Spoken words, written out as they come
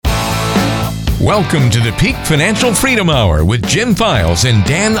Welcome to the Peak Financial Freedom Hour with Jim Files and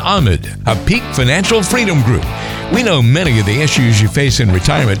Dan Ahmed of Peak Financial Freedom Group. We know many of the issues you face in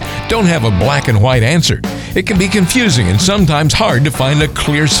retirement don't have a black and white answer. It can be confusing and sometimes hard to find a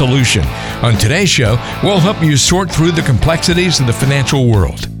clear solution. On today's show, we'll help you sort through the complexities of the financial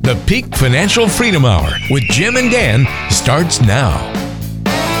world. The Peak Financial Freedom Hour with Jim and Dan starts now.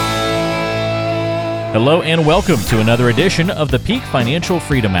 Hello and welcome to another edition of the Peak Financial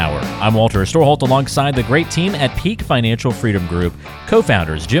Freedom Hour. I'm Walter Storholt alongside the great team at Peak Financial Freedom Group,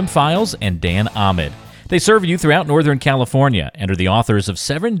 co-founders Jim Files and Dan Ahmed. They serve you throughout Northern California and are the authors of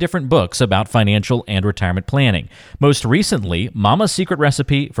 7 different books about financial and retirement planning. Most recently, Mama's Secret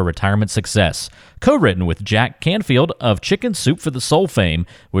Recipe for Retirement Success, co-written with Jack Canfield of Chicken Soup for the Soul fame,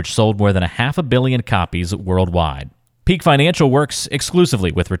 which sold more than 500 million copies worldwide. Peak Financial works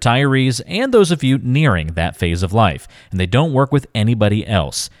exclusively with retirees and those of you nearing that phase of life, and they don't work with anybody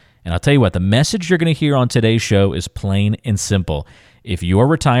else. And I'll tell you what, the message you're going to hear on today's show is plain and simple. If you're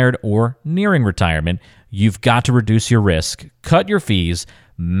retired or nearing retirement, you've got to reduce your risk, cut your fees,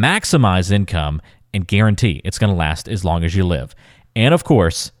 maximize income, and guarantee it's going to last as long as you live. And of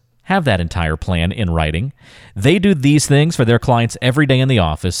course, have that entire plan in writing. They do these things for their clients every day in the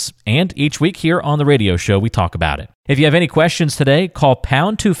office, and each week here on the radio show, we talk about it. If you have any questions today, call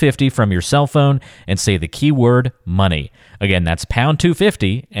pound 250 from your cell phone and say the keyword money. Again, that's pound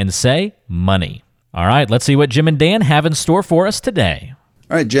 250 and say money. All right, let's see what Jim and Dan have in store for us today.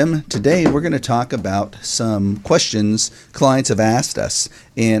 All right, Jim, today we're going to talk about some questions clients have asked us.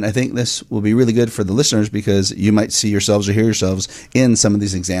 And I think this will be really good for the listeners because you might see yourselves or hear yourselves in some of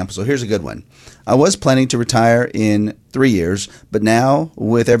these examples. So here's a good one. I was planning to retire in 3 years, but now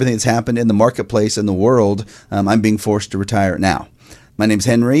with everything that's happened in the marketplace and the world, I'm being forced to retire now. My name's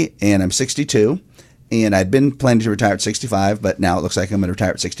Henry, and I'm 62. And I'd been planning to retire at 65, but now it looks like I'm going to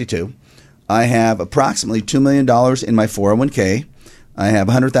retire at 62. I have approximately $2 million in my 401k. I have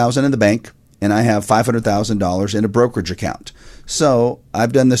 $100,000 in the bank, and I have $500,000 in a brokerage account. So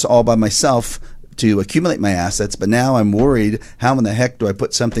I've done this all by myself to accumulate my assets, but now I'm worried, how in the heck do I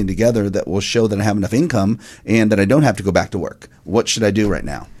put something together that will show that I have enough income and that I don't have to go back to work? What should I do right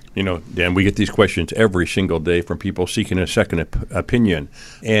now? You know, Dan, we get these questions every single day from people seeking a second opinion.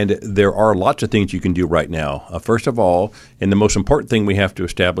 And there are lots of things you can do right now. First of all, and the most important thing we have to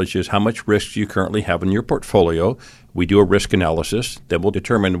establish is how much risk you currently have in your portfolio. We do a risk analysis that will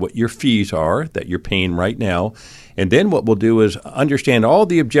determine what your fees are that you're paying right now. And then what we'll do is understand all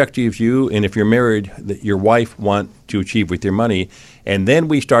the objectives you, and if you're married, that your wife want to achieve with your money. And then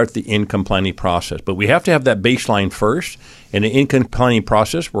we start the income planning process. But we have to have that baseline first. In the income planning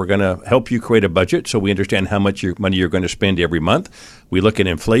process, we're going to help you create a budget so we understand how much money you're going to spend every month. We look at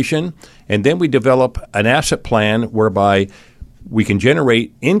inflation, and then we develop an asset plan whereby we can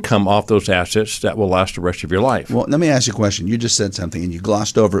generate income off those assets that will last the rest of your life. Well, let me ask you a question. You just said something and you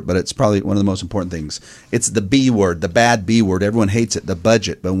glossed over it, but it's probably one of the most important things. It's the B word, the bad B word. Everyone hates it, the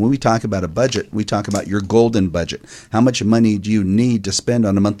budget. But when we talk about a budget, we talk about your golden budget. How much money do you need to spend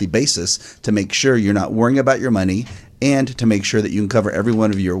on a monthly basis to make sure you're not worrying about your money and to make sure that you can cover every one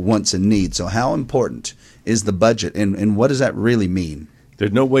of your wants and needs? So how important is the budget, and what does that really mean?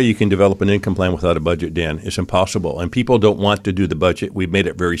 There's no way you can develop an income plan without a budget, Dan. It's impossible. And people don't want to do the budget. We've made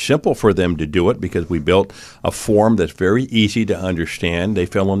it very simple for them to do it because we built a form that's very easy to understand. They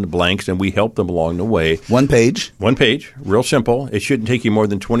fill in the blanks, and we help them along the way. One page, real simple. It shouldn't take you more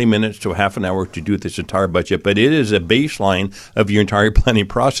than 20 minutes to half an hour to do this entire budget, but it is a baseline of your entire planning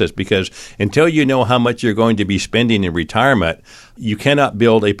process because until you know how much you're going to be spending in retirement, you cannot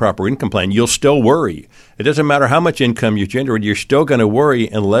build a proper income plan. You'll still worry. It doesn't matter how much income you generate, you're still going to worry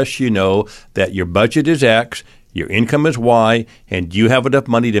unless you know that your budget is X, your income is Y, and you have enough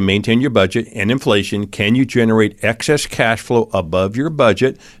money to maintain your budget and inflation. Can you generate excess cash flow above your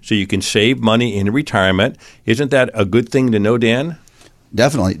budget so you can save money in retirement? Isn't that a good thing to know, Dan?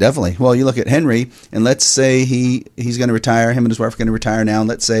 Definitely. Well, you look at Henry, and let's say he's going to retire. Him and his wife are going to retire now. And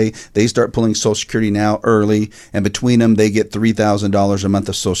let's say they start pulling Social Security now early, and between them they get $3,000 a month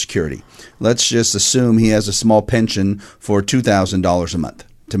of Social Security. Let's just assume he has a small pension for $2,000 a month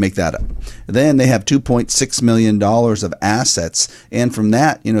to make that up. Then they have $2.6 million of assets. And from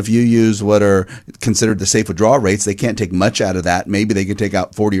that, if you use what are considered the safe withdrawal rates, they can't take much out of that. Maybe they could take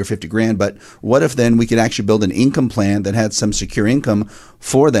out 40 or 50 grand. But what if then we could actually build an income plan that had some secure income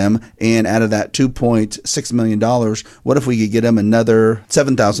for them? And out of that $2.6 million, what if we could get them another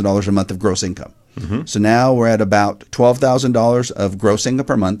 $7,000 a month of gross income? Mm-hmm. So now we're at about $12,000 of gross income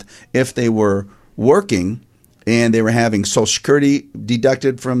per month. If they were working and they were having Social Security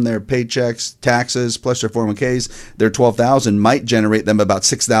deducted from their paychecks, taxes, plus their 401ks, their $12,000 might generate them about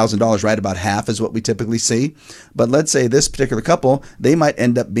 $6,000, right? About half is what we typically see. But let's say this particular couple, they might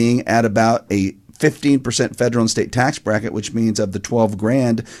end up being at about a 15% federal and state tax bracket, which means of the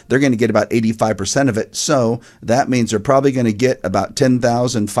 $12,000, they're going to get about 85% of it. So that means they're probably going to get about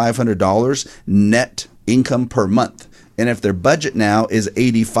 $10,500 net income per month. And if their budget now is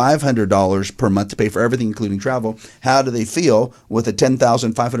 $8,500 per month to pay for everything, including travel, how do they feel with a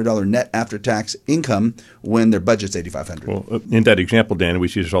 $10,500 net after-tax income when their budget's $8,500? Well, in that example, Dan, we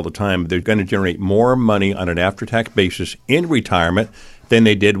see this all the time. They're going to generate more money on an after-tax basis in retirement than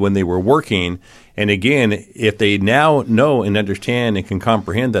they did when they were working. And again, if they now know and understand and can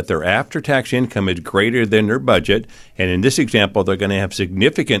comprehend that their after-tax income is greater than their budget, and in this example, they're going to have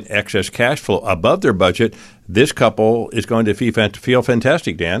significant excess cash flow above their budget, this couple is going to feel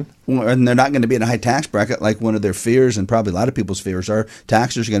fantastic, Dan. Well, and they're not going to be in a high tax bracket like one of their fears, and probably a lot of people's fears are.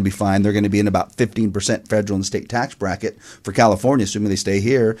 Taxes are going to be fine. They're going to be in about 15% federal and state tax bracket for California, assuming they stay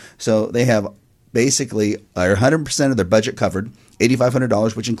here. So they have basically 100% of their budget covered,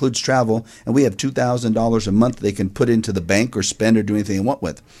 $8,500, which includes travel, and we have $2,000 a month they can put into the bank or spend or do anything they want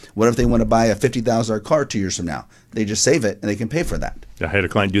with. What if they want to buy a $50,000 car 2 years from now? They just save it, and they can pay for that. I had a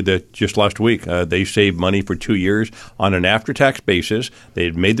client do that just last week. They saved money for 2 years on an after-tax basis. They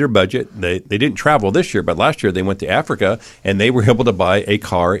had made their budget. They didn't travel this year, but last year they went to Africa, and they were able to buy a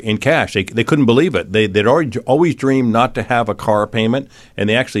car in cash. They couldn't believe it. They'd always dreamed not to have a car payment, and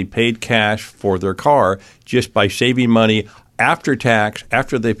they actually paid cash for their car just by saving money after tax,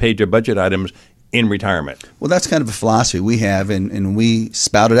 after they paid their budget items in retirement. Well, that's kind of a philosophy we have, and we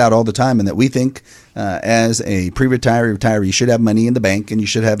spout it out all the time, and that we think as a retiree, you should have money in the bank, and you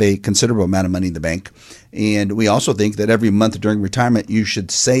should have a considerable amount of money in the bank. And we also think that every month during retirement, you should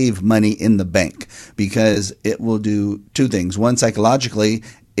save money in the bank, because it will do two things. One, psychologically,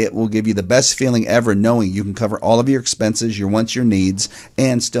 it will give you the best feeling ever knowing you can cover all of your expenses, your wants, your needs,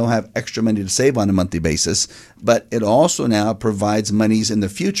 and still have extra money to save on a monthly basis. But it also now provides monies in the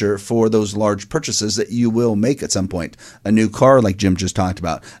future for those large purchases that you will make at some point. A new car, like Jim just talked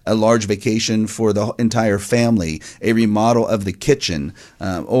about, a large vacation for the entire family, a remodel of the kitchen,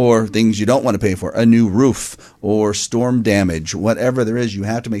 or things you don't want to pay for, a new roof or storm damage, whatever there is, you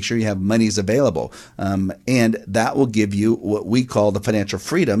have to make sure you have monies available. And that will give you what we call the financial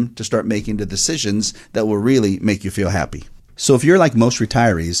freedom to start making the decisions that will really make you feel happy. So if you're like most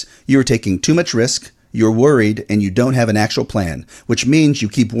retirees, you're taking too much risk, you're worried, and you don't have an actual plan, which means you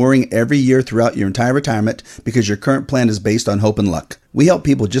keep worrying every year throughout your entire retirement because your current plan is based on hope and luck. We help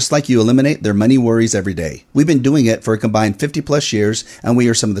people just like you eliminate their money worries every day. We've been doing it for a combined 50 plus years, and we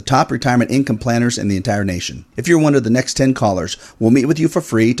are some of the top retirement income planners in the entire nation. If you're one of the next 10 callers, we'll meet with you for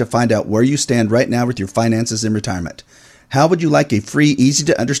free to find out where you stand right now with your finances in retirement. How would you like a free,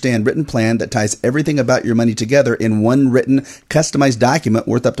 easy-to-understand written plan that ties everything about your money together in one written, customized document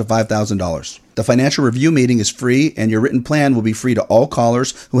worth up to $5,000? The financial review meeting is free, and your written plan will be free to all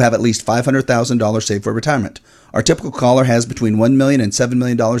callers who have at least $500,000 saved for retirement. Our typical caller has between $1 million and $7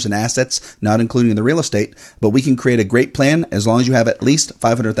 million in assets, not including the real estate, but we can create a great plan as long as you have at least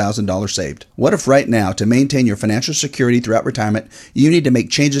 $500,000 saved. What if right now, to maintain your financial security throughout retirement, you need to make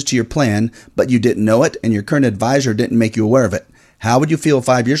changes to your plan, but you didn't know it and your current advisor didn't make you aware of it? How would you feel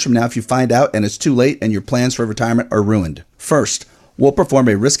 5 years from now if you find out and it's too late and your plans for retirement are ruined? First, we'll perform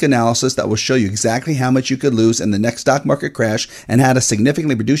a risk analysis that will show you exactly how much you could lose in the next stock market crash and how to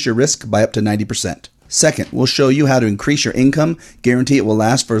significantly reduce your risk by up to 90%. Second, we'll show you how to increase your income, guarantee it will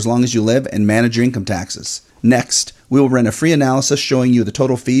last for as long as you live, and manage your income taxes. Next, we will run a free analysis showing you the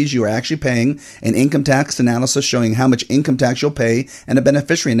total fees you are actually paying, an income tax analysis showing how much income tax you'll pay, and a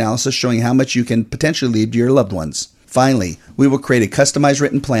beneficiary analysis showing how much you can potentially leave to your loved ones. Finally, we will create a customized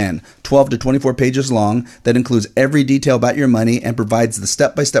written plan, 12 to 24 pages long, that includes every detail about your money and provides the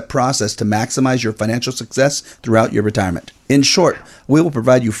step-by-step process to maximize your financial success throughout your retirement. In short, we will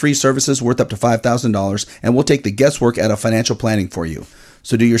provide you free services worth up to $5,000, and we'll take the guesswork out of financial planning for you.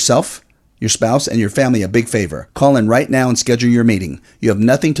 So do yourself, your spouse, and your family a big favor. Call in right now and schedule your meeting. You have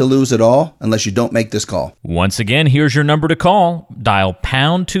nothing to lose at all unless you don't make this call. Once again, here's your number to call. Dial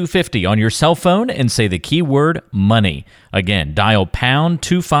pound 250 on your cell phone and say the keyword money. Again, dial pound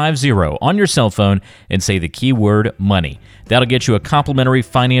 250 on your cell phone and say the keyword money. That'll get you a complimentary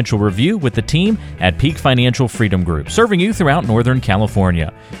financial review with the team at Peak Financial Freedom Group, serving you throughout Northern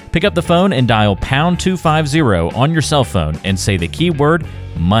California. Pick up the phone and dial pound 250 on your cell phone and say the keyword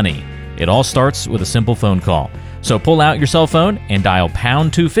money. It all starts with a simple phone call. So pull out your cell phone and dial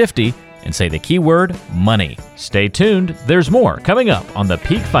pound 250 and say the keyword money. Stay tuned. There's more coming up on the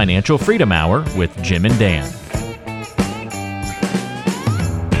Peak Financial Freedom Hour with Jim and Dan.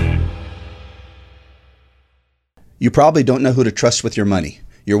 You probably don't know who to trust with your money.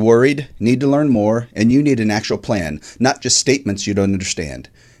 You're worried, need to learn more, and you need an actual plan, not just statements you don't understand.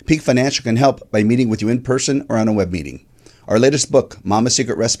 Peak Financial can help by meeting with you in person or on a web meeting. Our latest book, Mama's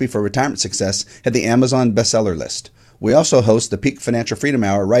Secret Recipe for Retirement Success, had the Amazon bestseller list. We also host the Peak Financial Freedom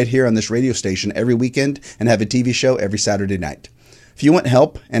Hour right here on this radio station every weekend and have a TV show every Saturday night. If you want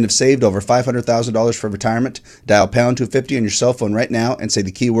help and have saved over $500,000 for retirement, dial pound 250 on your cell phone right now and say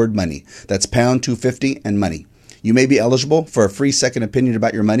the keyword money. That's pound 250 and money. You may be eligible for a free second opinion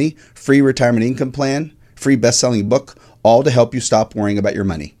about your money, free retirement income plan, free best-selling book, all to help you stop worrying about your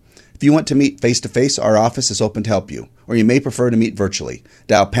money. If you want to meet face-to-face, our office is open to help you, or you may prefer to meet virtually.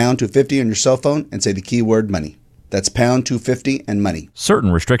 Dial pound 250 on your cell phone and say the keyword money. That's pound 250 and money.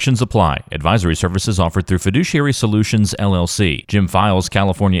 Certain restrictions apply. Advisory services offered through Fiduciary Solutions, LLC. Jim Files,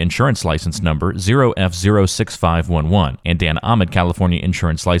 California Insurance License Number 0F06511. And Dan Ahmed, California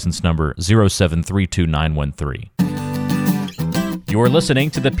Insurance License Number 0732913. You're listening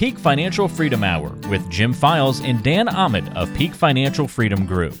to the Peak Financial Freedom Hour with Jim Files and Dan Ahmed of Peak Financial Freedom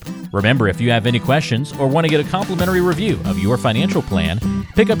Group. Remember, if you have any questions or want to get a complimentary review of your financial plan,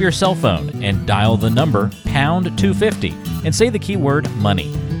 pick up your cell phone and dial the number pound 250 and say the keyword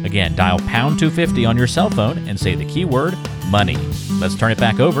money. Again, dial pound 250 on your cell phone and say the keyword money. Let's turn it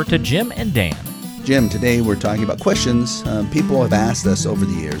back over to Jim and Dan. Jim, today we're talking about questions people have asked us over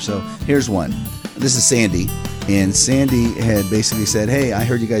the years. So here's one. This is Sandy. And Sandy had basically said, hey, I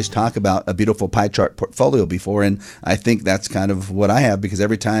heard you guys talk about a beautiful pie chart portfolio before, and I think that's kind of what I have, because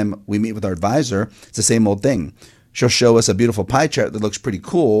every time we meet with our advisor, it's the same old thing. She'll show us a beautiful pie chart that looks pretty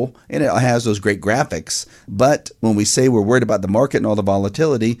cool, and it has those great graphics. But when we say we're worried about the market and all the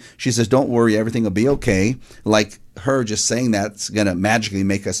volatility, she says, don't worry, everything will be okay. Like her just saying that's going to magically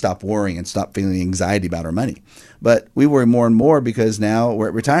make us stop worrying and stop feeling anxiety about our money. But we worry more and more because now we're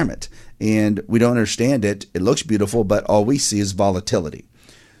at retirement and we don't understand it. It looks beautiful, but all we see is volatility.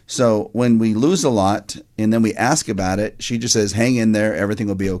 So when we lose a lot and then we ask about it, she just says, hang in there, everything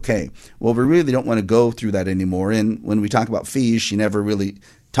will be okay. Well, we really don't want to go through that anymore. And when we talk about fees, she never really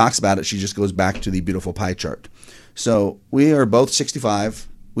talks about it. She just goes back to the beautiful pie chart. So we are both 65.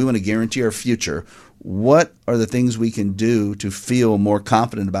 We want to guarantee our future. What are the things we can do to feel more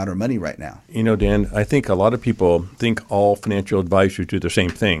confident about our money right now? You know, Dan, I think a lot of people think all financial advisors do the same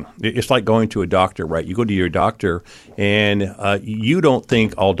thing. It's like going to a doctor, right? You go to your doctor and you don't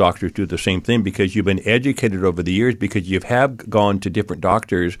think all doctors do the same thing because you've been educated over the years, because you have gone to different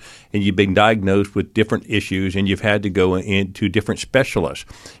doctors and you've been diagnosed with different issues and you've had to go into different specialists.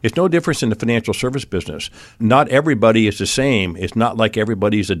 It's no difference in the financial service business. Not everybody is the same. It's not like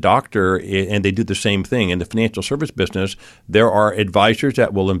everybody's a doctor and they do the same thing. In the financial service business, there are advisors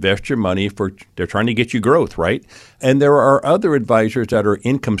that will invest your money they're trying to get you growth, right? And there are other advisors that are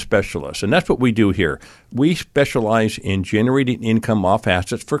income specialists. And that's what we do here. We specialize in generating income off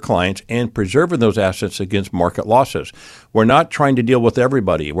assets for clients and preserving those assets against market losses. We're not trying to deal with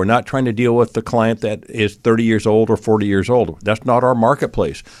everybody. We're not trying to deal with the client that is 30 years old or 40 years old. That's not our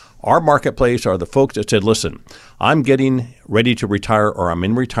marketplace. Our marketplace are the folks that said, listen, I'm getting ready to retire or I'm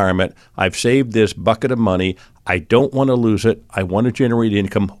in retirement. I've saved this bucket of money. I don't want to lose it. I want to generate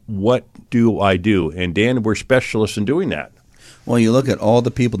income. What do I do? And Dan, we're specialists in doing that. Well, you look at all the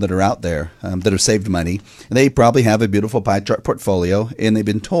people that are out there that have saved money, and they probably have a beautiful pie chart portfolio, and they've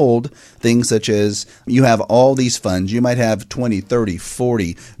been told things such as you have all these funds. You might have 20, 30,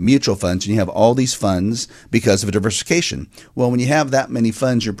 40 mutual funds, and you have all these funds because of diversification. Well, when you have that many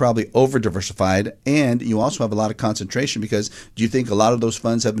funds, you're probably over-diversified, and you also have a lot of concentration because do you think a lot of those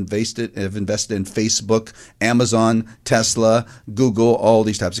funds have invested in Facebook, Amazon, Tesla, Google, all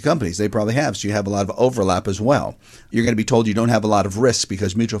these types of companies? They probably have, so you have a lot of overlap as well. You're going to be told you don't have a lot of risk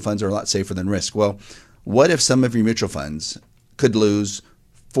because mutual funds are a lot safer than risk. Well, what if some of your mutual funds could lose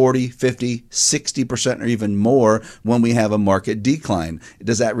 40, 50, 60% or even more when we have a market decline?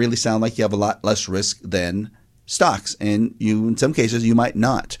 Does that really sound like you have a lot less risk than stocks? And you, in some cases, you might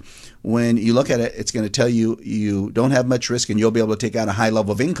not. When you look at it, it's going to tell you you don't have much risk and you'll be able to take out a high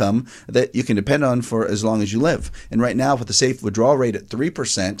level of income that you can depend on for as long as you live. And right now, with the safe withdrawal rate at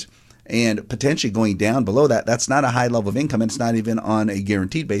 3%, and potentially going down below that. That's not a high level of income. It's not even on a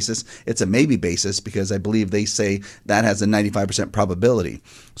guaranteed basis. It's a maybe basis because I believe they say that has a 95% probability.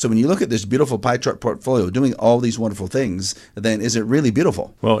 So when you look at this beautiful pie chart portfolio doing all these wonderful things, then is it really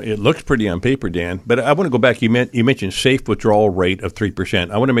beautiful? Well, it looks pretty on paper, Dan, but I want to go back. You mentioned safe withdrawal rate of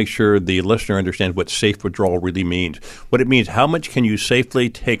 3%. I want to make sure the listener understands what safe withdrawal really means. What it means, how much can you safely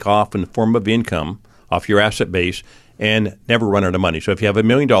take off in the form of income off your asset base and never run out of money. So if you have $1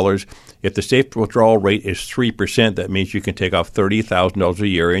 million, if the safe withdrawal rate is 3%, that means you can take off $30,000 a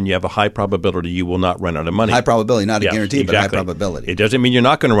year, and you have a high probability you will not run out of money. High probability, not a guarantee, exactly. But high probability. It doesn't mean you're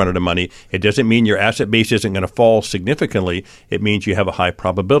not going to run out of money. It doesn't mean your asset base isn't going to fall significantly. It means you have a high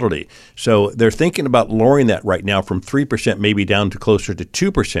probability. So they're thinking about lowering that right now from 3% maybe down to closer to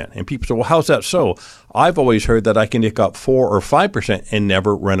 2%. And people say, well, how's that so? I've always heard that I can take up 4 or 5% and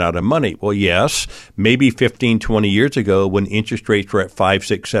never run out of money. Well, yes, maybe 15, 20 years ago when interest rates were at 5,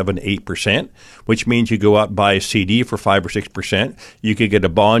 6, 7, 8%, which means you go out and buy a CD for 5 or 6%. You could get a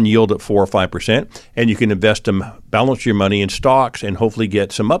bond yield at 4 or 5%, and you can invest them, balance your money in stocks and hopefully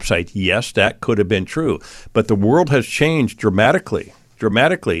get some upside. Yes, that could have been true. But the world has changed dramatically.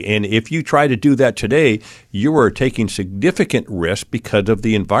 And if you try to do that today, you are taking significant risk because of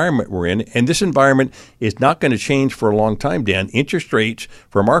the environment we're in. And this environment is not going to change for a long time, Dan. Interest rates,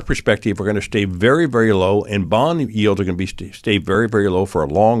 from our perspective, are going to stay very, very low, and bond yields are going to stay very, very low for a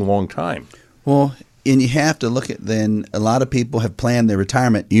long, long time. Well, and you have to look at then a lot of people have planned their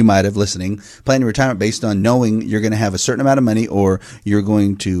retirement. You might have planned your retirement based on knowing you're going to have a certain amount of money, or you're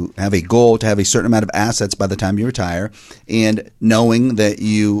going to have a goal to have a certain amount of assets by the time you retire, and knowing that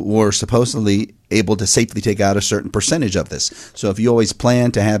you were supposedly able to safely take out a certain percentage of this. So if you always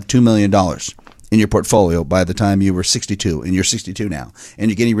plan to have $2 million in your portfolio by the time you were 62, and you're 62 now,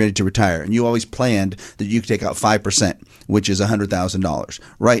 and you're getting ready to retire, and you always planned that you could take out 5%, which is $100,000.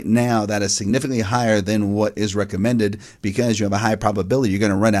 Right now, that is significantly higher than what is recommended because you have a high probability you're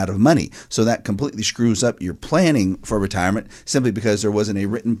going to run out of money. So that completely screws up your planning for retirement simply because there wasn't a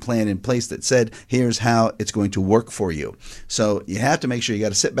written plan in place that said, here's how it's going to work for you. So you have to make sure you got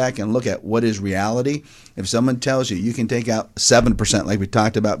to sit back and look at what is reality. If someone tells you you can take out 7%, like we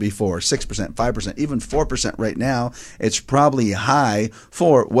talked about before, 6%, 5%, even 4% right now, it's probably high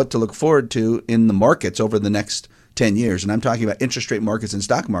for what to look forward to in the markets over the next 10 years. And I'm talking about interest rate markets and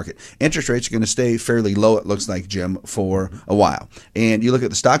stock market. Interest rates are going to stay fairly low, it looks like, Jim, for a while. And you look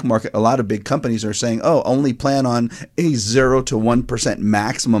at the stock market, a lot of big companies are saying, only plan on a 0 to 1%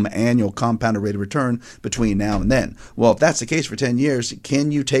 maximum annual compounded rate of return between now and then. Well, if that's the case for 10 years,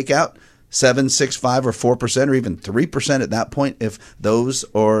 can you take out 7, 6, 5, or 4%, or even 3% at that point if those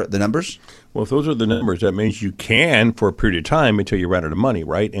are the numbers? Well, if those are the numbers, that means you can for a period of time until you run out of money,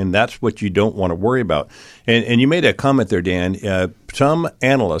 right? And that's what you don't want to worry about. And you made a comment there, Dan. Some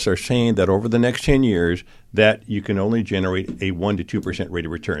analysts are saying that over the next 10 years that you can only generate a 1 to 2% rate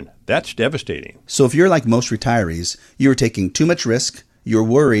of return. That's devastating. So if you're like most retirees, you're taking too much risk, you're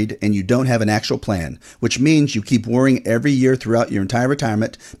worried, and you don't have an actual plan, which means you keep worrying every year throughout your entire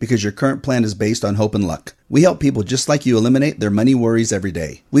retirement because your current plan is based on hope and luck. We help people just like you eliminate their money worries every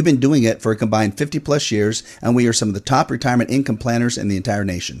day. We've been doing it for a combined 50 plus years, and we are some of the top retirement income planners in the entire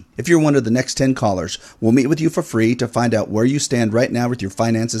nation. If you're one of the next 10 callers, we'll meet with you for free to find out where you stand right now with your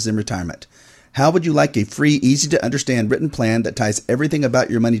finances in retirement. How would you like a free, easy-to-understand written plan that ties everything about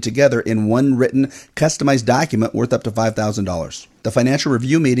your money together in one written, customized document worth up to $5,000? The financial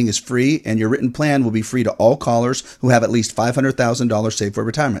review meeting is free, and your written plan will be free to all callers who have at least $500,000 saved for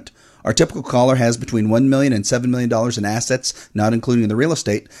retirement. Our typical caller has between $1 million and $7 million in assets, not including the real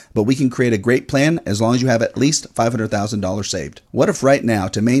estate, but we can create a great plan as long as you have at least $500,000 saved. What if right now,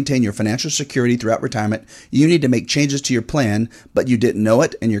 to maintain your financial security throughout retirement, you need to make changes to your plan, but you didn't know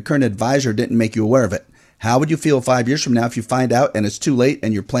it and your current advisor didn't make you aware of it? How would you feel 5 years from now if you find out and it's too late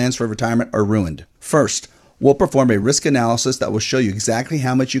and your plans for retirement are ruined? First, we'll perform a risk analysis that will show you exactly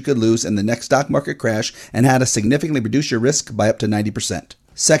how much you could lose in the next stock market crash and how to significantly reduce your risk by up to 90%.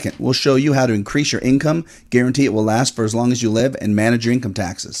 Second, we'll show you how to increase your income, guarantee it will last for as long as you live, and manage your income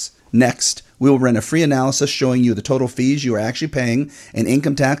taxes. Next, we will run a free analysis showing you the total fees you are actually paying, an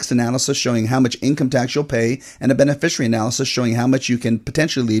income tax analysis showing how much income tax you'll pay, and a beneficiary analysis showing how much you can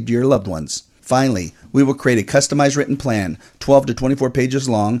potentially leave to your loved ones. Finally, we will create a customized written plan, 12 to 24 pages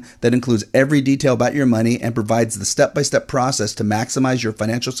long, that includes every detail about your money and provides the step-by-step process to maximize your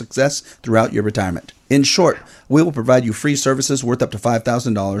financial success throughout your retirement. In short, we will provide you free services worth up to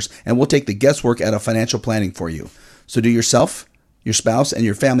 $5,000, and we'll take the guesswork out of financial planning for you. So do yourself your spouse, and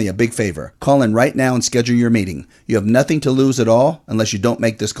your family a big favor. Call in right now and schedule your meeting. You have nothing to lose at all unless you don't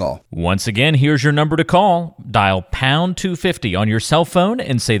make this call. Once again, here's your number to call. Dial pound 250 on your cell phone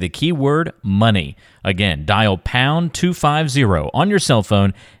and say the keyword money. Again, dial pound 250 on your cell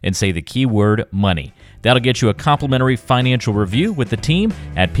phone and say the keyword money. That'll get you a complimentary financial review with the team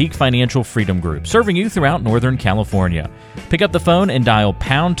at Peak Financial Freedom Group, serving you throughout Northern California. Pick up the phone and dial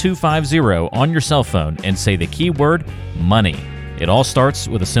pound 250 on your cell phone and say the keyword money. It all starts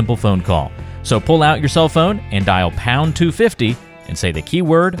with a simple phone call. So pull out your cell phone and dial pound 250 and say the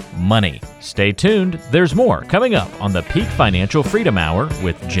keyword money. Stay tuned. There's more coming up on the Peak Financial Freedom Hour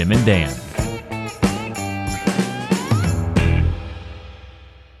with Jim and Dan.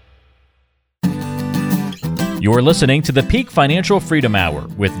 You're listening to the Peak Financial Freedom Hour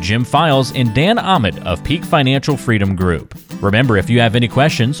with Jim Files and Dan Ahmed of Peak Financial Freedom Group. Remember, if you have any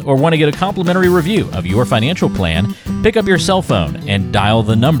questions or want to get a complimentary review of your financial plan, pick up your cell phone and dial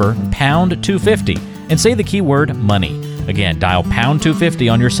the number pound 250 and say the keyword money. Again, dial pound 250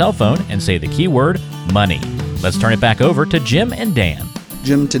 on your cell phone and say the keyword money. Let's turn it back over to Jim and Dan.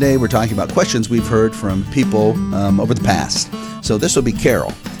 Jim, today we're talking about questions we've heard from people over the past. So this will be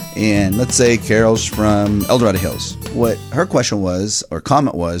Carol. And let's say Carol's from El Dorado Hills. What her question was, or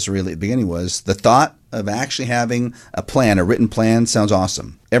comment was really at the beginning, was the thought of actually having a plan, a written plan, sounds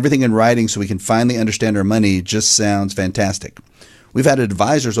awesome. Everything in writing so we can finally understand our money just sounds fantastic. We've had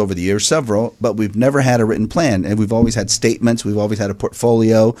advisors over the years, several, but we've never had a written plan. And we've always had statements, we've always had a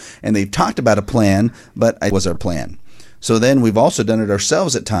portfolio, and they've talked about a plan, but it was our plan. So then we've also done it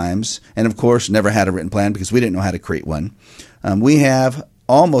ourselves at times, and of course never had a written plan because we didn't know how to create one. We have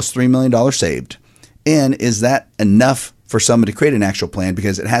almost $3 million saved. And is that enough for somebody to create an actual plan?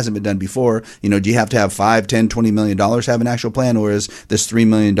 Because it hasn't been done before. You know, do you have to have $5, $10, $20 million to have an actual plan, or is this $3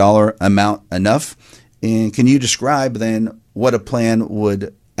 million amount enough? And can you describe then what a plan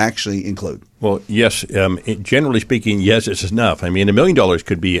would actually include? Well, yes. Generally speaking, yes, it's enough. I mean, $1 million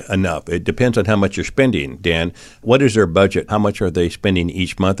could be enough. It depends on how much you're spending, Dan. What is their budget? How much are they spending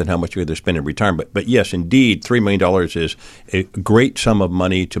each month, and how much are they spending in retirement? But yes, indeed, $3 million is a great sum of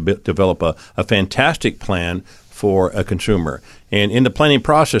money to develop a fantastic plan for a consumer. And in the planning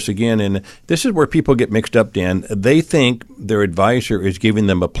process, again, and this is where people get mixed up, Dan, they think their advisor is giving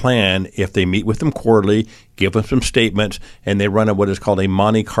them a plan if they meet with them quarterly, give them some statements, and they run what is called a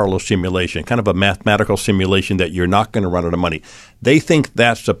Monte Carlo simulation, kind of a mathematical simulation that you're not going to run out of money. They think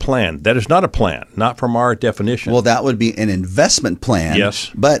that's the plan. That is not a plan, not from our definition. Well, that would be an investment plan.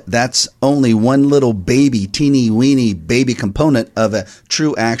 Yes. But that's only one little baby, teeny weeny baby component of a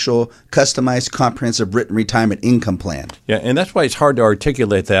true, actual, customized, comprehensive written retirement income plan. Yeah, and that's why it's hard to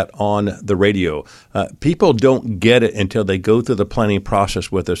articulate that on the radio. People don't get it until they go through the planning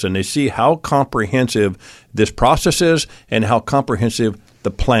process with us, and they see how comprehensive this process is and how comprehensive the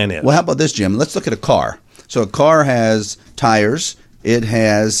plan is. Well, how about this, Jim? Let's look at a car. So a car has tires, it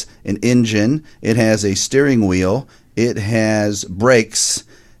has an engine, it has a steering wheel, it has brakes,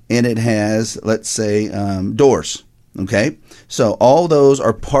 and it has, let's say, doors. Okay, so all those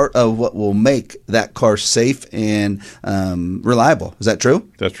are part of what will make that car safe and reliable. Is that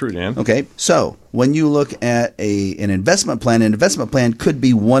true? That's true, Dan. Okay, so when you look at an investment plan could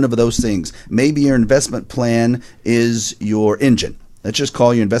be one of those things. Maybe your investment plan is your engine. Let's just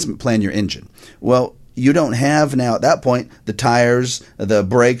call your investment plan your engine. Well, you don't have now at that point the tires, the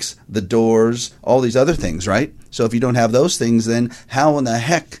brakes, the doors, all these other things, right? So if you don't have those things, then how in the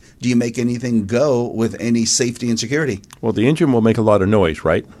heck do you make anything go with any safety and security? Well, the engine will make a lot of noise,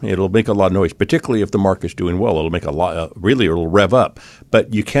 right? It'll make a lot of noise, particularly if the market's doing well. It'll make a lot, really, it'll rev up.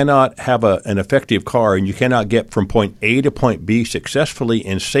 But you cannot have an effective car, and you cannot get from point A to point B successfully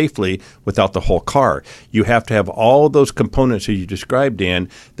and safely without the whole car. You have to have all those components that you described, Dan.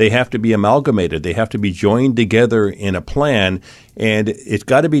 They have to be amalgamated. They have to be joined together in a plan, and it's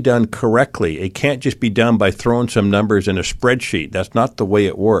got to be done correctly. It can't just be done by throwing some numbers in a spreadsheet. That's not the way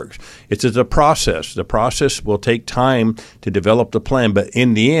it works. It's a process. The process will take time to develop the plan, but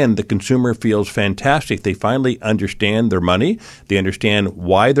in the end, the consumer feels fantastic. They finally understand their money. They understand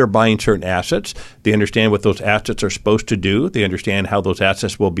why they're buying certain assets. They understand what those assets are supposed to do. They understand how those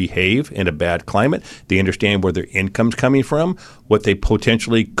assets will behave in a bad climate. They understand where their income's coming from, what they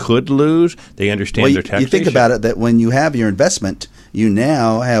potentially could lose. They understand their taxation. You think about it that when you have your investment, You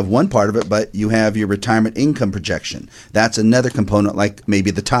now have one part of it, but you have your retirement income projection. That's another component, like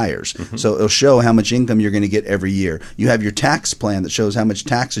maybe the tires. So it'll show how much income you're going to get every year. You have your tax plan that shows how much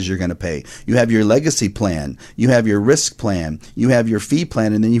taxes you're going to pay. You have your legacy plan. You have your risk plan. You have your fee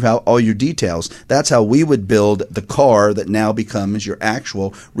plan, and then you have all your details. That's how we would build the car that now becomes your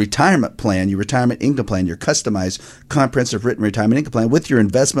actual retirement plan, your retirement income plan, your customized comprehensive written retirement income plan, with your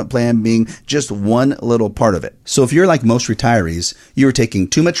investment plan being just one little part of it. So if you're like most retirees, you are taking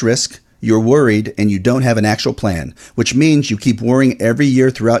too much risk, you're worried, and you don't have an actual plan, which means you keep worrying every year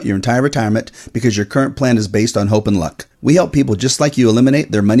throughout your entire retirement because your current plan is based on hope and luck. We help people just like you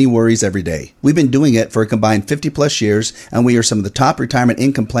eliminate their money worries every day. We've been doing it for a combined 50 plus years, and we are some of the top retirement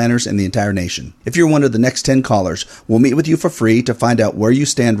income planners in the entire nation. If you're one of the next 10 callers, we'll meet with you for free to find out where you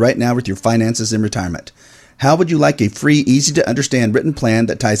stand right now with your finances in retirement. How would you like a free, easy-to-understand written plan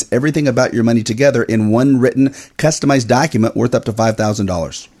that ties everything about your money together in one written, customized document worth up to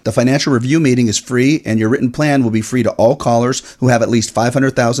 $5,000? The financial review meeting is free, and your written plan will be free to all callers who have at least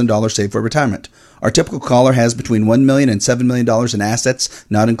 $500,000 saved for retirement. Our typical caller has between $1 million and $7 million in assets,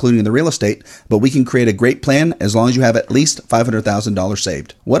 not including the real estate, but we can create a great plan as long as you have at least $500,000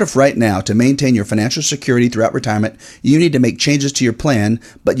 saved. What if right now, to maintain your financial security throughout retirement, you need to make changes to your plan,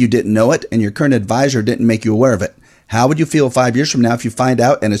 but you didn't know it and your current advisor didn't make you aware of it? How would you feel 5 years from now if you find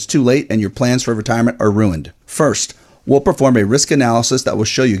out and it's too late and your plans for retirement are ruined? First, we'll perform a risk analysis that will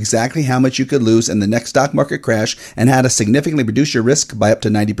show you exactly how much you could lose in the next stock market crash and how to significantly reduce your risk by up to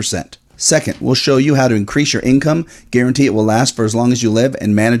 90%. Second, we'll show you how to increase your income, guarantee it will last for as long as you live,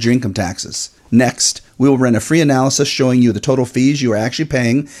 and manage your income taxes. Next, we will run a free analysis showing you the total fees you are actually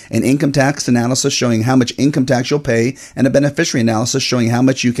paying, an income tax analysis showing how much income tax you'll pay, and a beneficiary analysis showing how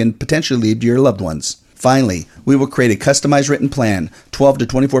much you can potentially leave to your loved ones. Finally, we will create a customized written plan, 12 to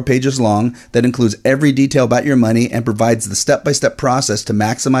 24 pages long, that includes every detail about your money and provides the step-by-step process to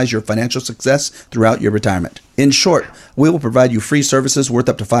maximize your financial success throughout your retirement. In short, we will provide you free services worth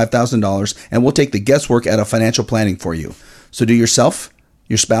up to $5,000, and we'll take the guesswork out of financial planning for you. So do yourself,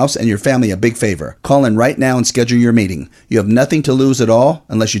 your spouse, and your family a big favor. Call in right now and schedule your meeting. You have nothing to lose at all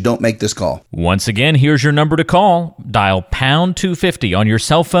unless you don't make this call. Once again, here's your number to call. Dial pound 250 on your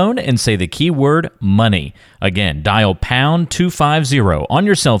cell phone and say the keyword money. Again, dial pound 250 on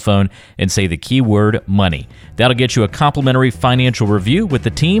your cell phone and say the keyword money. That'll get you a complimentary financial review with the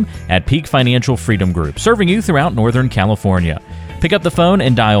team at Peak Financial Freedom Group, serving you throughout Northern California. Pick up the phone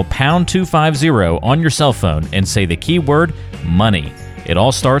and dial pound 250 on your cell phone and say the keyword money. It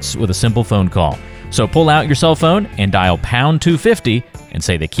all starts with a simple phone call. So pull out your cell phone and dial pound 250 and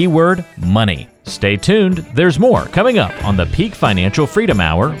say the keyword money. Stay tuned. There's more coming up on the Peak Financial Freedom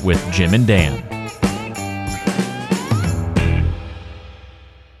Hour with Jim and Dan.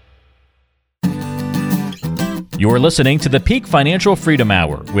 You're listening to the Peak Financial Freedom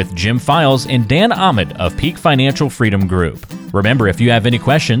Hour with Jim Files and Dan Ahmed of Peak Financial Freedom Group. Remember, if you have any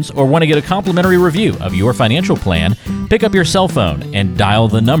questions or want to get a complimentary review of your financial plan, pick up your cell phone and dial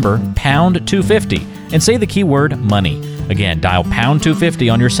the number pound 250 and say the keyword money. Again, dial pound 250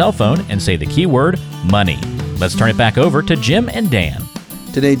 on your cell phone and say the keyword money. Let's turn it back over to Jim and Dan.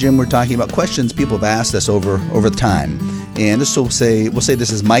 Today, Jim, we're talking about questions people have asked us over the time. And this we'll say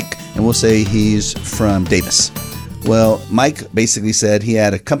this is Mike, and we'll say he's from Davis. Well, Mike basically said he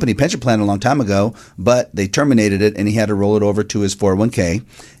had a company pension plan a long time ago, but they terminated it and he had to roll it over to his 401k.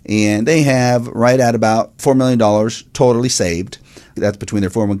 And they have right at about $4 million totally saved. That's between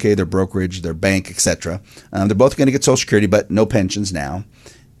their 401k, their brokerage, their bank, etc. They're both going to get Social Security, but no pensions now.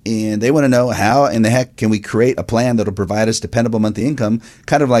 And they want to know how in the heck can we create a plan that will provide us dependable monthly income,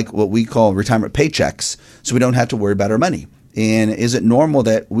 kind of like what we call retirement paychecks, so we don't have to worry about our money. And is it normal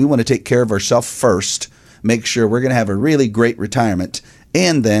that we want to take care of ourselves first, make sure we're going to have a really great retirement,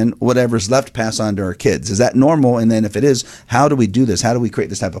 and then whatever's left pass on to our kids? Is that normal? And then if it is, how do we do this? How do we create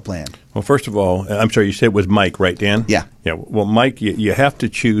this type of plan? Well, first of all, I'm sorry, you said it was Mike, right, Dan? Yeah. Yeah. Well, Mike, you have to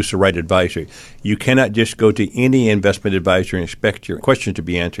choose the right advisor. You cannot just go to any investment advisor and expect your questions to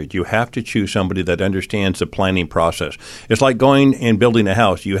be answered. You have to choose somebody that understands the planning process. It's like going and building a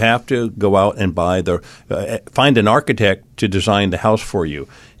house. You have to go out and find an architect to design the house for you.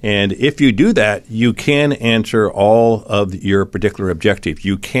 And if you do that, you can answer all of your particular objectives.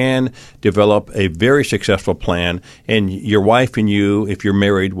 You can develop a very successful plan, and your wife and you, if you're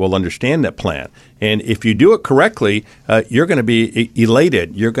married, will understand that plan. And if you do it correctly, you're going to be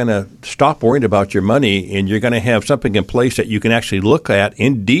elated. You're going to stop worrying about your money, and you're going to have something in place that you can actually look at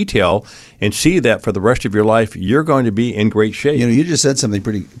in detail and see that for the rest of your life, you're going to be in great shape. You know, you just said something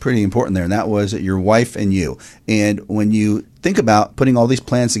pretty important there, and that was your wife and you. And when you think about putting all these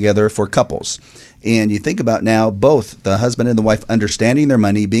plans together for couples, And you think about now both the husband and the wife understanding their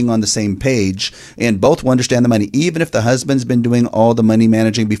money, being on the same page, and both will understand the money. Even if the husband's been doing all the money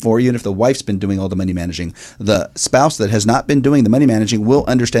managing before you, and if the wife's been doing all the money managing, the spouse that has not been doing the money managing will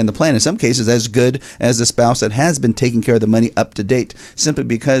understand the plan. In some cases, as good as the spouse that has been taking care of the money up to date, simply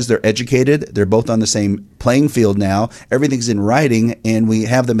because they're educated, they're both on the same playing field now, everything's in writing, and we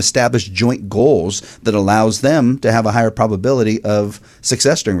have them establish joint goals that allows them to have a higher probability of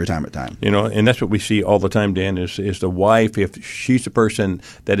success during retirement time. And that's what we see all the time, Dan, is the wife, if she's the person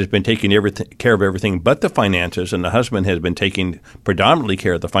that has been taking care of everything but the finances, and the husband has been taking predominantly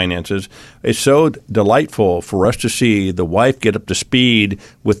care of the finances, it's so delightful for us to see the wife get up to speed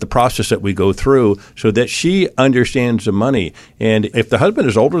with the process that we go through so that she understands the money. And if the husband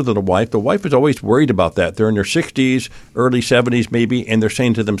is older than the wife is always worried about that. They're in their 60s, early 70s maybe, and they're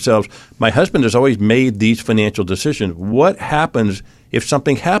saying to themselves, my husband has always made these financial decisions. What happens if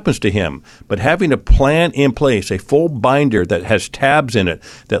something happens to him? But having a plan in place, a full binder that has tabs in it,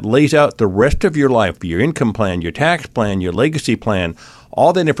 that lays out the rest of your life, your income plan, your tax plan, your legacy plan,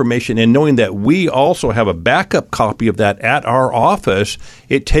 all that information, and knowing that we also have a backup copy of that at our office,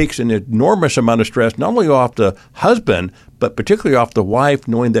 it takes an enormous amount of stress, not only off the husband, but particularly off the wife,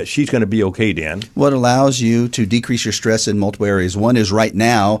 knowing that she's going to be okay, Dan. What allows you to decrease your stress in multiple areas. One is right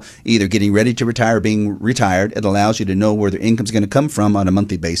now, either getting ready to retire or being retired. It allows you to know where the income is going to come from on a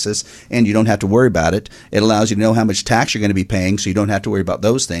monthly basis, and you don't have to worry about it. It allows you to know how much tax you're going to be paying, so you don't have to worry about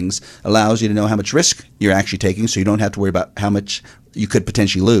those things. It allows you to know how much risk you're actually taking, so you don't have to worry about how much you could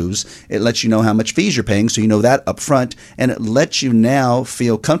potentially lose. It lets you know how much fees you're paying, so you know that up front, and it lets you now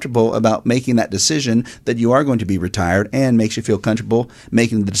feel comfortable about making that decision that you are going to be retired, and makes you feel comfortable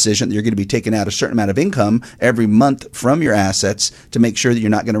making the decision that you're going to be taking out a certain amount of income every month from your assets to make sure that you're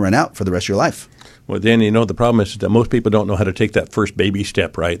not going to run out for the rest of your life. Well, Dan, the problem is that most people don't know how to take that first baby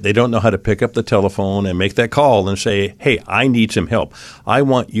step, right? They don't know how to pick up the telephone and make that call and say, hey, I need some help. I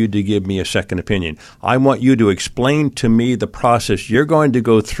want you to give me a second opinion. I want you to explain to me the process you're going to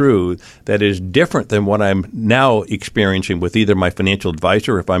go through that is different than what I'm now experiencing with either my financial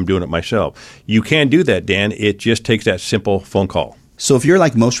advisor or if I'm doing it myself. You can do that, Dan. It just takes that simple phone call. So if you're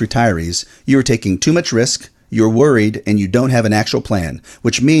like most retirees, you're taking too much risk, you're worried, and you don't have an actual plan,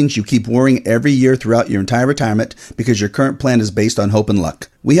 which means you keep worrying every year throughout your entire retirement because your current plan is based on hope and luck.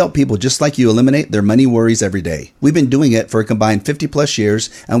 We help people just like you eliminate their money worries every day. We've been doing it for a combined 50 plus years,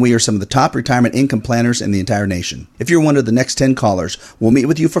 and we are some of the top retirement income planners in the entire nation. If you're one of the next 10 callers, we'll meet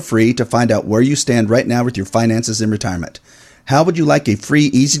with you for free to find out where you stand right now with your finances in retirement. How would you like a free,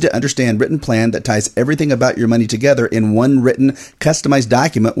 easy-to-understand written plan that ties everything about your money together in one written, customized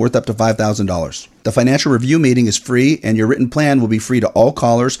document worth up to $5,000? The financial review meeting is free, and your written plan will be free to all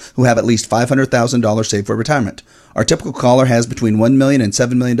callers who have at least $500,000 saved for retirement. Our typical caller has between $1 million and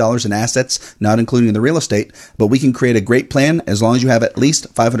 $7 million in assets, not including the real estate, but we can create a great plan as long as you have at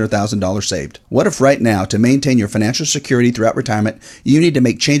least $500,000 saved. What if right now, to maintain your financial security throughout retirement, you need to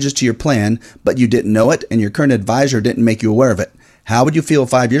make changes to your plan, but you didn't know it and your current advisor didn't make you aware of it? How would you feel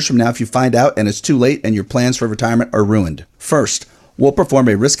 5 years from now if you find out and it's too late and your plans for retirement are ruined? First, we'll perform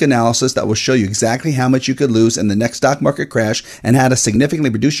a risk analysis that will show you exactly how much you could lose in the next stock market crash and how to significantly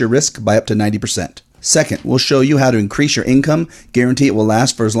reduce your risk by up to 90%. Second, we'll show you how to increase your income, guarantee it will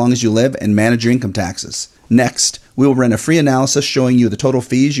last for as long as you live, and manage your income taxes. Next, we will run a free analysis showing you the total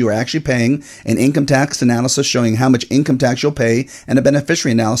fees you are actually paying, an income tax analysis showing how much income tax you'll pay, and a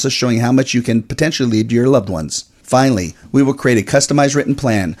beneficiary analysis showing how much you can potentially leave to your loved ones. Finally, we will create a customized written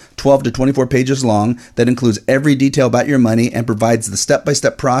plan, 12 to 24 pages long, that includes every detail about your money and provides the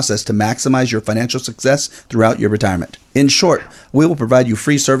step-by-step process to maximize your financial success throughout your retirement. In short, we will provide you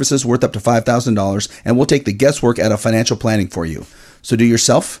free services worth up to $5,000, and we'll take the guesswork out of financial planning for you. So do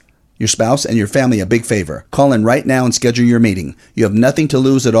yourself, your spouse, and your family a big favor. Call in right now and schedule your meeting. You have nothing to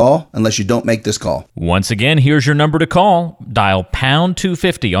lose at all unless you don't make this call. Once again, here's your number to call. Dial pound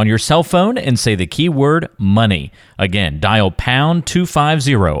 250 on your cell phone and say the keyword money. Again, dial pound 250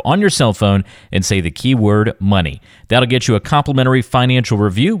 on your cell phone and say the keyword money. That'll get you a complimentary financial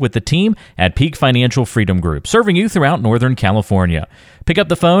review with the team at Peak Financial Freedom Group, serving you throughout Northern California. Pick up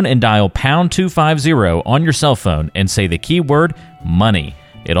the phone and dial pound 250 on your cell phone and say the keyword money.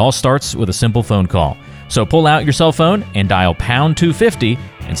 It all starts with a simple phone call. So pull out your cell phone and dial pound 250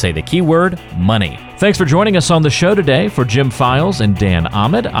 and say the keyword money. Thanks for joining us on the show today. For Jim Files and Dan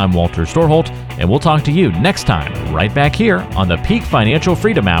Ahmed, I'm Walter Storholt, and we'll talk to you next time right back here on the Peak Financial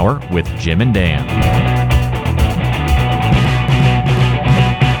Freedom Hour with Jim and Dan.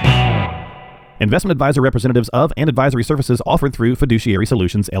 Investment advisor representatives of and advisory services offered through Fiduciary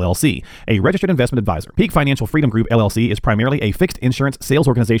Solutions, LLC, a registered investment advisor. Peak Financial Freedom Group, LLC is primarily a fixed insurance sales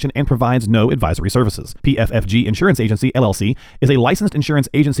organization and provides no advisory services. PFFG Insurance Agency, LLC is a licensed insurance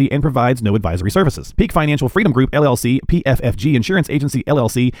agency and provides no advisory services. Peak Financial Freedom Group, LLC, PFFG Insurance Agency,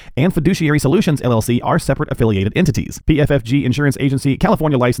 LLC, and Fiduciary Solutions, LLC are separate affiliated entities. PFFG Insurance Agency,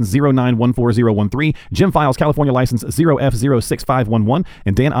 California License 0914013, Jim Files, California License 0F06511,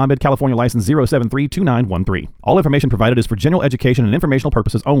 and Dan Ahmed, California License 0732913. All information provided is for general education and informational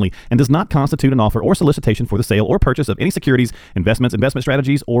purposes only and does not constitute an offer or solicitation for the sale or purchase of any securities, investments, investment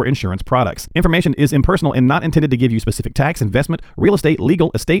strategies, or insurance products. Information is impersonal and not intended to give you specific tax, investment, real estate,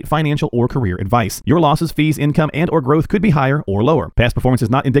 legal, estate, financial, or career advice. Your losses, fees, income, and or growth could be higher or lower. Past performance is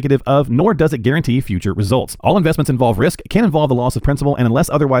not indicative of, nor does it guarantee future results. All investments involve risk, can involve the loss of principal, and unless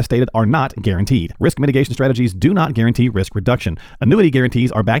otherwise stated, are not guaranteed. Risk mitigation strategies do not guarantee risk reduction. Annuity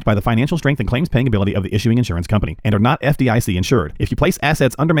guarantees are backed by the financial strength and claims paying ability of the issuing insurance company and are not FDIC insured. If you place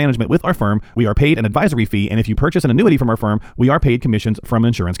assets under management with our firm, we are paid an advisory fee, and if you purchase an annuity from our firm, we are paid commissions from an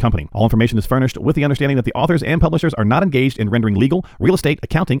insurance company. All information is furnished with the understanding that the authors and publishers are not engaged in rendering legal, real estate,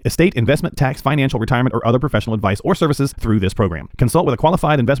 accounting, estate, investment, tax, financial, retirement, or other professional advice or services through this program. Consult with a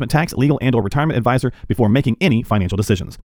qualified investment, tax, legal, and or retirement advisor before making any financial decisions.